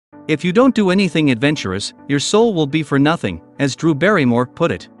If you don't do anything adventurous, your soul will be for nothing, as Drew Barrymore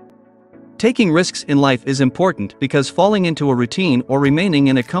put it. Taking risks in life is important because falling into a routine or remaining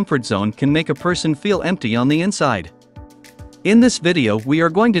in a comfort zone can make a person feel empty on the inside. In this video we are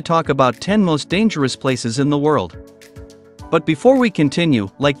going to talk about 10 most dangerous places in the world. But before we continue,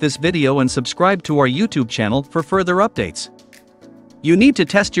 like this video and subscribe to our YouTube channel for further updates. You need to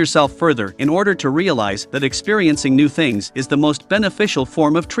test yourself further in order to realize that experiencing new things is the most beneficial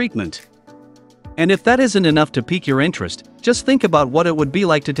form of treatment. And if that isn't enough to pique your interest, just think about what it would be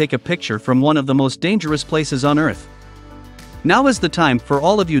like to take a picture from one of the most dangerous places on Earth. Now is the time for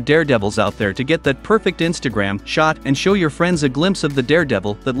all of you daredevils out there to get that perfect Instagram shot and show your friends a glimpse of the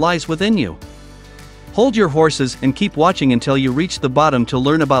daredevil that lies within you. Hold your horses and keep watching until you reach the bottom to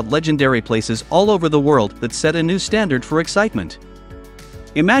learn about legendary places all over the world that set a new standard for excitement.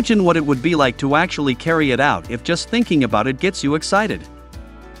 Imagine what it would be like to actually carry it out if just thinking about it gets you excited.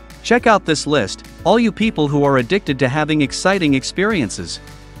 Check out this list, all you people who are addicted to having exciting experiences.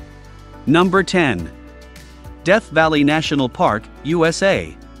 Number 10. Death Valley National Park,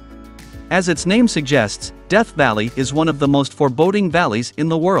 USA. As its name suggests, Death Valley is one of the most foreboding valleys in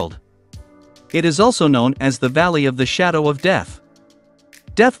the world. It is also known as the Valley of the Shadow of Death.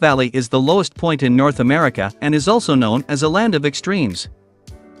 Death Valley is the lowest point in North America and is also known as a land of extremes.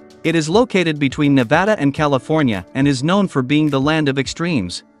 It is located between Nevada and California and is known for being the land of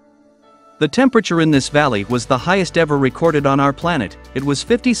extremes. The temperature in this valley was the highest ever recorded on our planet. It was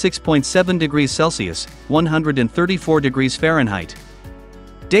 56.7 degrees Celsius, 134 degrees Fahrenheit.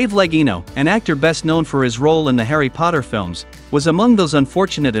 Dave Legino, an actor best known for his role in the Harry Potter films, was among those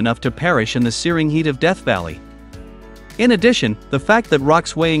unfortunate enough to perish in the searing heat of Death Valley. In addition, the fact that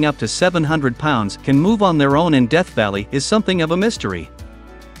rocks weighing up to 700 pounds can move on their own in Death Valley is something of a mystery.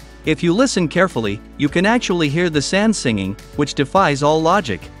 If you listen carefully, you can actually hear the sand singing, which defies all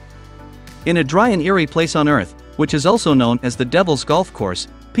logic. In a dry and eerie place on Earth, which is also known as the Devil's Golf Course,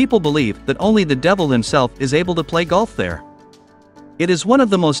 people believe that only the devil himself is able to play golf there. It is one of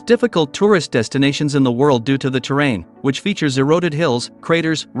the most difficult tourist destinations in the world due to the terrain, which features eroded hills,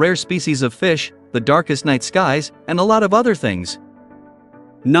 craters, rare species of fish, the darkest night skies, and a lot of other things.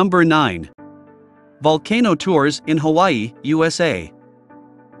 Number 9. Volcano Tours in Hawaii, USA.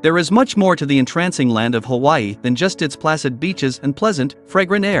 There is much more to the entrancing land of Hawaii than just its placid beaches and pleasant,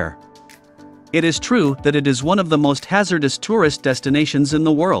 fragrant air. It is true that it is one of the most hazardous tourist destinations in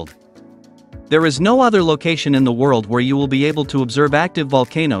the world. There is no other location in the world where you will be able to observe active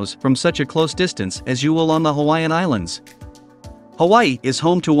volcanoes from such a close distance as you will on the Hawaiian Islands. Hawaii is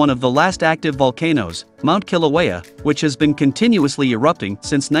home to one of the last active volcanoes, Mount Kilauea, which has been continuously erupting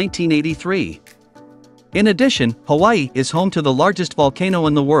since 1983. In addition, Hawaii is home to the largest volcano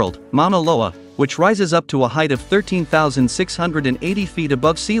in the world, Mauna Loa, which rises up to a height of 13,680 feet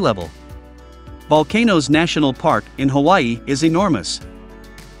above sea level. Volcanoes National Park in Hawaii is enormous.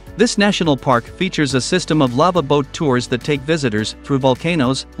 This national park features a system of lava boat tours that take visitors through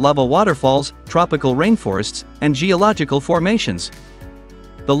volcanoes, lava waterfalls, tropical rainforests, and geological formations.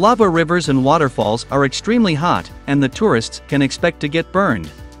 The lava rivers and waterfalls are extremely hot, and the tourists can expect to get burned.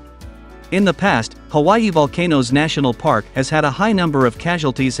 In the past, Hawaii Volcanoes National Park has had a high number of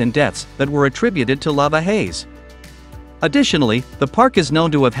casualties and deaths that were attributed to lava haze. Additionally, the park is known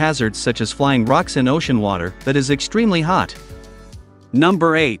to have hazards such as flying rocks in ocean water that is extremely hot.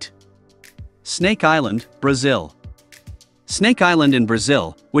 Number 8. Snake Island, Brazil. Snake Island in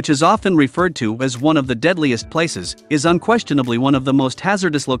Brazil, which is often referred to as one of the deadliest places, is unquestionably one of the most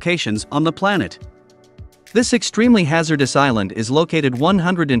hazardous locations on the planet. This extremely hazardous island is located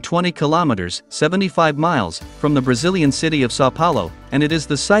 120 kilometers, 75 miles, from the Brazilian city of Sao Paulo, and it is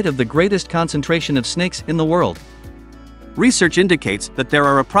the site of the greatest concentration of snakes in the world. Research indicates that there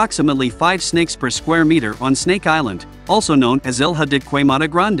are approximately 5 snakes per square meter on Snake Island, also known as Ilha de Queimada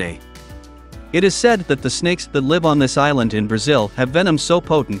Grande. It is said that the snakes that live on this island in Brazil have venom so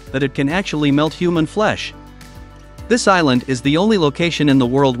potent that it can actually melt human flesh. This island is the only location in the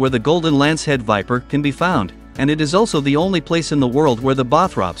world where the golden lancehead viper can be found, and it is also the only place in the world where the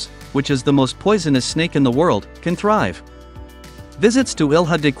Bothrops, which is the most poisonous snake in the world, can thrive. Visits to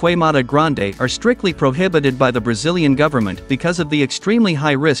Ilha de Queimada Grande are strictly prohibited by the Brazilian government because of the extremely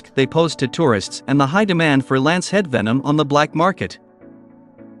high risk they pose to tourists and the high demand for lancehead venom on the black market.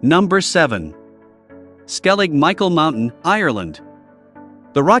 Number 7. Skellig Michael Mountain, Ireland.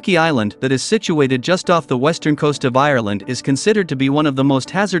 The rocky island that is situated just off the western coast of Ireland is considered to be one of the most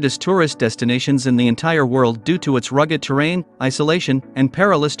hazardous tourist destinations in the entire world due to its rugged terrain, isolation, and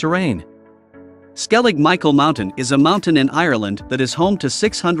perilous terrain. Skellig Michael Mountain is a mountain in Ireland that is home to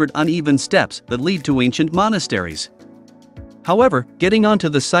 600 uneven steps that lead to ancient monasteries. However, getting onto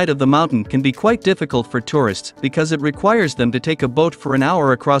the side of the mountain can be quite difficult for tourists because it requires them to take a boat for an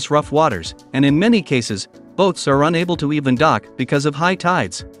hour across rough waters, and in many cases, boats are unable to even dock because of high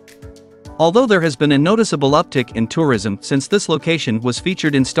tides. Although there has been a noticeable uptick in tourism since this location was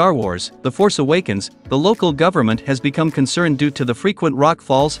featured in Star Wars: The Force Awakens, the local government has become concerned due to the frequent rock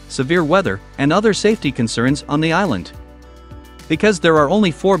falls, severe weather, and other safety concerns on the island. Because there are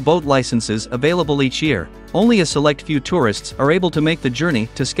only 4 boat licenses available each year, only a select few tourists are able to make the journey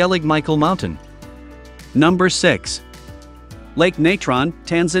to Skellig Michael Mountain. Number 6. Lake Natron,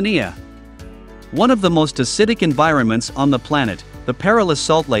 Tanzania. One of the most acidic environments on the planet, the perilous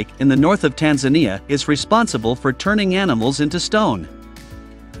Salt Lake in the north of Tanzania is responsible for turning animals into stone.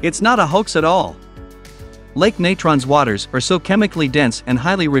 It's not a hoax at all. Lake Natron's waters are so chemically dense and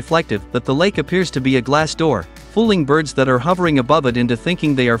highly reflective that the lake appears to be a glass door, fooling birds that are hovering above it into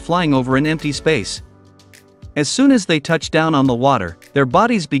thinking they are flying over an empty space. As soon as they touch down on the water, their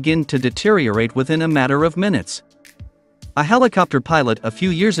bodies begin to deteriorate within a matter of minutes. A helicopter pilot a few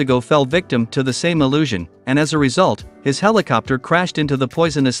years ago fell victim to the same illusion, and as a result, his helicopter crashed into the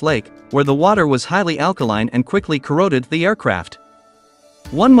poisonous lake, where the water was highly alkaline and quickly corroded the aircraft.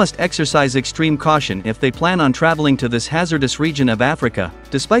 One must exercise extreme caution if they plan on traveling to this hazardous region of Africa,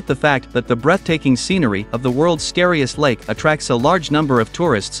 despite the fact that the breathtaking scenery of the world's scariest lake attracts a large number of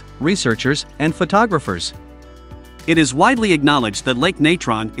tourists, researchers, and photographers. It is widely acknowledged that Lake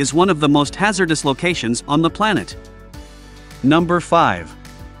Natron is one of the most hazardous locations on the planet. Number 5.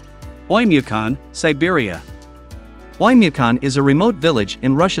 Oymyakon, Siberia. Oymyakon is a remote village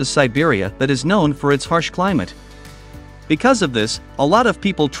in Russia's Siberia that is known for its harsh climate. Because of this, a lot of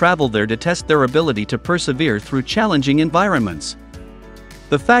people travel there to test their ability to persevere through challenging environments.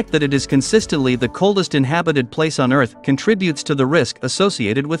 The fact that it is consistently the coldest inhabited place on Earth contributes to the risk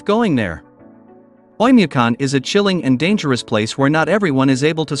associated with going there. Oymyakon is a chilling and dangerous place where not everyone is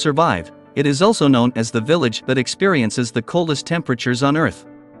able to survive. It is also known as the village that experiences the coldest temperatures on Earth.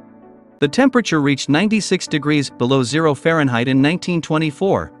 The temperature reached 96 degrees below zero Fahrenheit in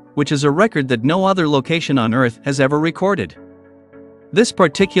 1924, which is a record that no other location on Earth has ever recorded. This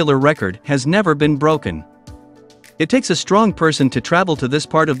particular record has never been broken. It takes a strong person to travel to this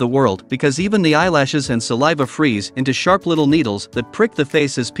part of the world because even the eyelashes and saliva freeze into sharp little needles that prick the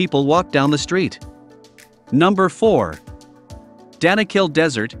face as people walk down the street. Number 4. Danakil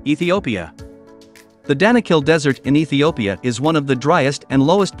Desert, Ethiopia. The Danakil Desert in Ethiopia is one of the driest and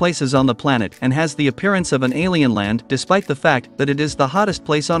lowest places on the planet and has the appearance of an alien land despite the fact that it is the hottest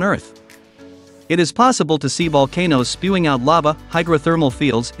place on Earth. It is possible to see volcanoes spewing out lava, hydrothermal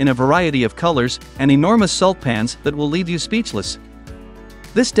fields in a variety of colors, and enormous salt pans that will leave you speechless.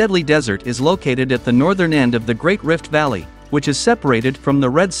 This deadly desert is located at the northern end of the Great Rift Valley, which is separated from the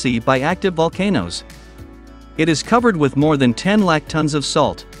Red Sea by active volcanoes. It is covered with more than 10 lakh tons of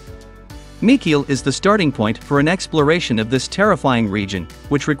salt. Mekelle is the starting point for an exploration of this terrifying region,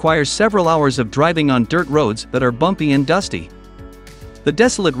 which requires several hours of driving on dirt roads that are bumpy and dusty. The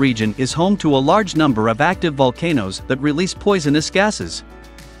desolate region is home to a large number of active volcanoes that release poisonous gases.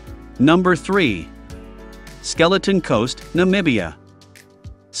 Number 3. Skeleton Coast, Namibia.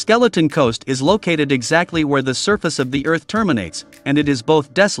 Skeleton Coast is located exactly where the surface of the Earth terminates, and it is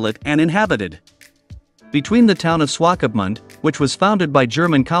both desolate and inhabited. Between the town of Swakopmund, which was founded by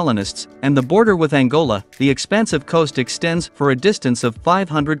German colonists, and the border with Angola, the expansive coast extends for a distance of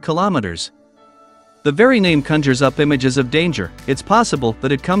 500 kilometers. The very name conjures up images of danger. It's possible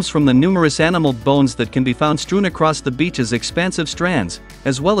that it comes from the numerous animal bones that can be found strewn across the beach's expansive strands,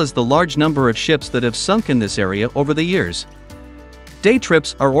 as well as the large number of ships that have sunk in this area over the years. Day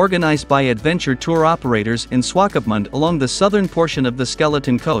trips are organized by adventure tour operators in Swakopmund along the southern portion of the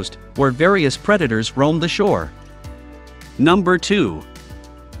Skeleton Coast, where various predators roam the shore. Number 2.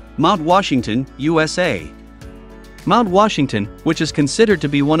 Mount Washington, USA. Mount Washington, which is considered to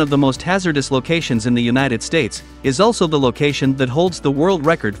be one of the most hazardous locations in the United States, is also the location that holds the world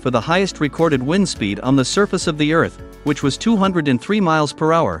record for the highest recorded wind speed on the surface of the Earth, which was 203 miles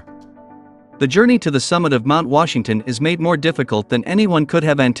per hour. The journey to the summit of Mount Washington is made more difficult than anyone could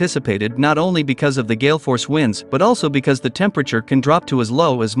have anticipated, not only because of the gale force winds but also because the temperature can drop to as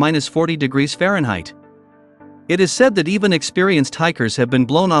low as -40 degrees Fahrenheit. It is said that even experienced hikers have been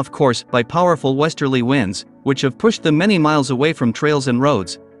blown off course by powerful westerly winds, which have pushed them many miles away from trails and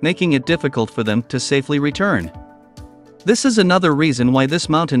roads, making it difficult for them to safely return. This is another reason why this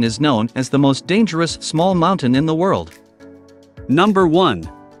mountain is known as the most dangerous small mountain in the world. Number 1.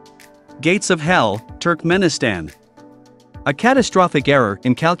 Gates of Hell, Turkmenistan. A catastrophic error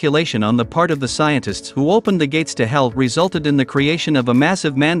in calculation on the part of the scientists who opened the gates to hell resulted in the creation of a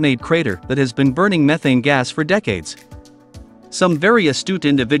massive man-made crater that has been burning methane gas for decades. some very astute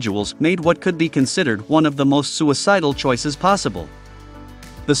individuals made what could be considered one of the most suicidal choices possible.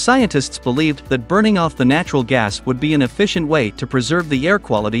 The scientists believed that burning off the natural gas would be an efficient way to preserve the air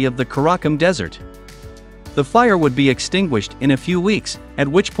quality of the Karakum Desert. The fire would be extinguished in a few weeks, at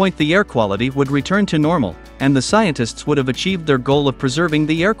which point the air quality would return to normal, and the scientists would have achieved their goal of preserving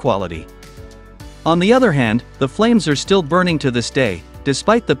the air quality. On the other hand, the flames are still burning to this day,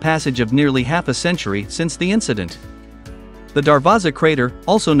 despite the passage of nearly half a century since the incident. The Darvaza crater,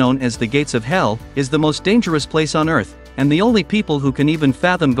 also known as the Gates of Hell, is the most dangerous place on Earth, and the only people who can even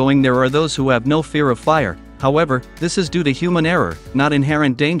fathom going there are those who have no fear of fire. However, this is due to human error, not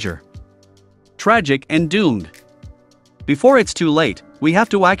inherent danger. Tragic and doomed. Before it's too late, we have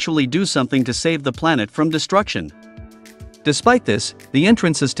to actually do something to save the planet from destruction. Despite this, the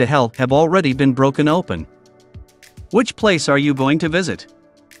entrances to hell have already been broken open. Which place are you going to visit?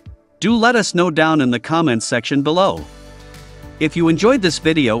 Do let us know down in the comments section below. If you enjoyed this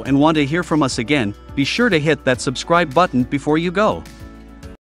video and want to hear from us again, be sure to hit that subscribe button before you go.